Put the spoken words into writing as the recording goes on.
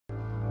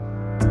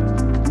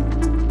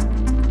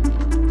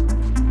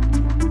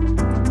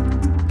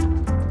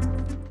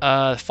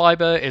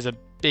Fiber is a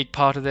big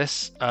part of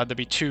this. There'll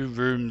be two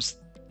rooms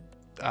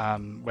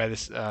where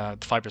the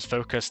fiber is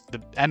focused. The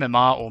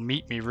MMR or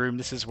Meet Me room,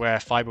 this is where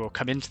fiber will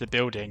come into the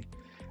building.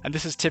 And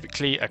this is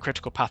typically a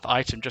critical path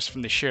item just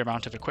from the sheer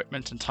amount of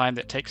equipment and time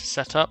that it takes to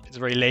set up. It's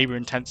very labor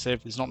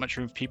intensive. There's not much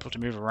room for people to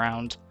move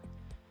around.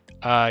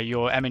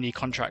 Your M&E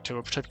contractor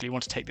will typically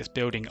want to take this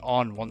building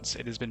on once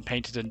it has been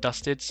painted and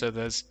dusted. So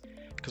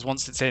because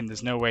once it's in,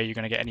 there's no way you're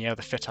going to get any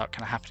other fit out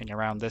kind of happening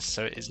around this.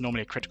 So it is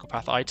normally a critical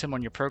path item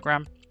on your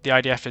program. The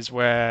IDF is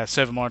where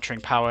server monitoring,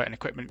 power and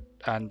equipment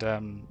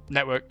and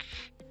network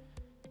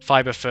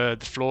fiber for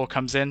the floor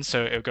comes in.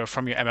 So it'll go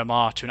from your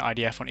MMR to an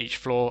IDF on each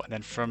floor, and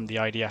then from the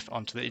IDF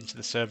into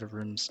the server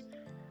rooms.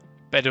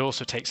 But it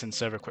also takes in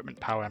server equipment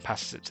power and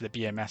passes it to the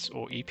BMS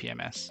or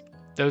EPMS.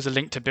 Those are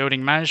linked to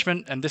building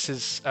management, and this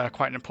is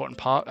quite an important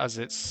part as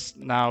it's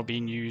now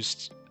being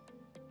used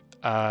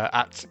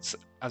as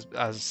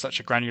such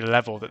a granular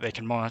level that they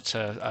can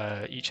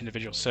monitor each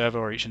individual server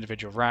or each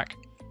individual rack.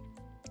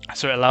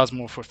 So it allows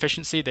more for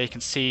efficiency. They can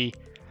see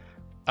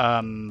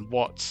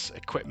what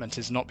equipment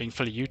is not being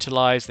fully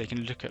utilized. They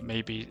can look at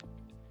maybe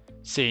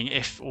seeing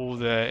if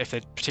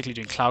they're particularly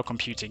doing cloud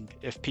computing,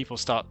 if people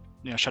start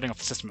shutting off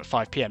the system at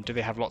 5 p.m, do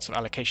they have lots of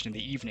allocation in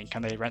the evening?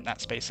 Can they rent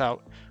that space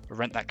out or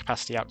rent that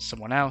capacity out to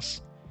someone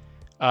else?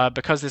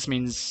 Because the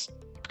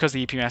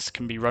EPMS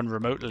can be run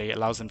remotely, it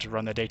allows them to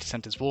run their data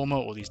centers warmer,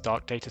 or these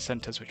dark data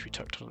centers, which we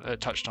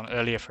touched on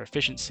earlier, for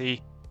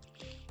efficiency.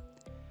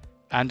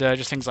 And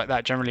just things like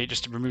that. Generally, it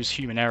just removes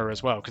human error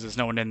as well, because there's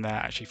no one in there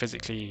actually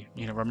physically,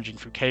 rummaging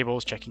through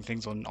cables, checking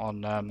things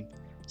on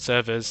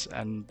servers,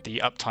 and the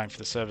uptime for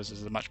the servers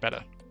is much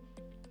better.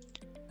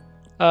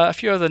 A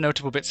few other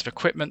notable bits of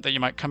equipment that you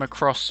might come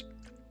across.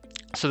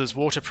 So there's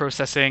water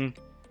processing.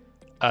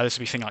 This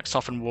would be things like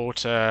softened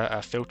water,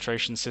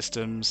 filtration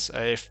systems,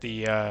 if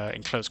the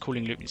enclosed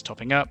cooling loop needs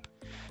topping up.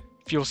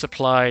 Fuel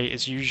supply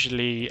is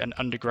usually an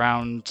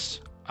underground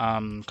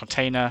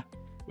container,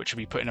 which will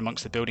be put in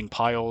amongst the building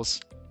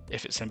piles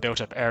if it's in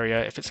built-up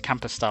area. If it's a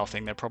campus-style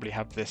thing, they'll probably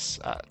have this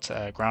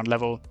at ground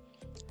level.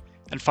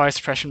 And fire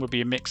suppression would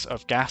be a mix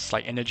of gas,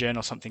 like Inogen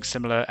or something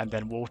similar, and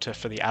then water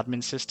for the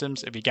admin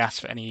systems. It'd be gas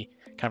for any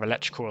kind of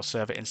electrical or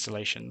server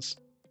installations.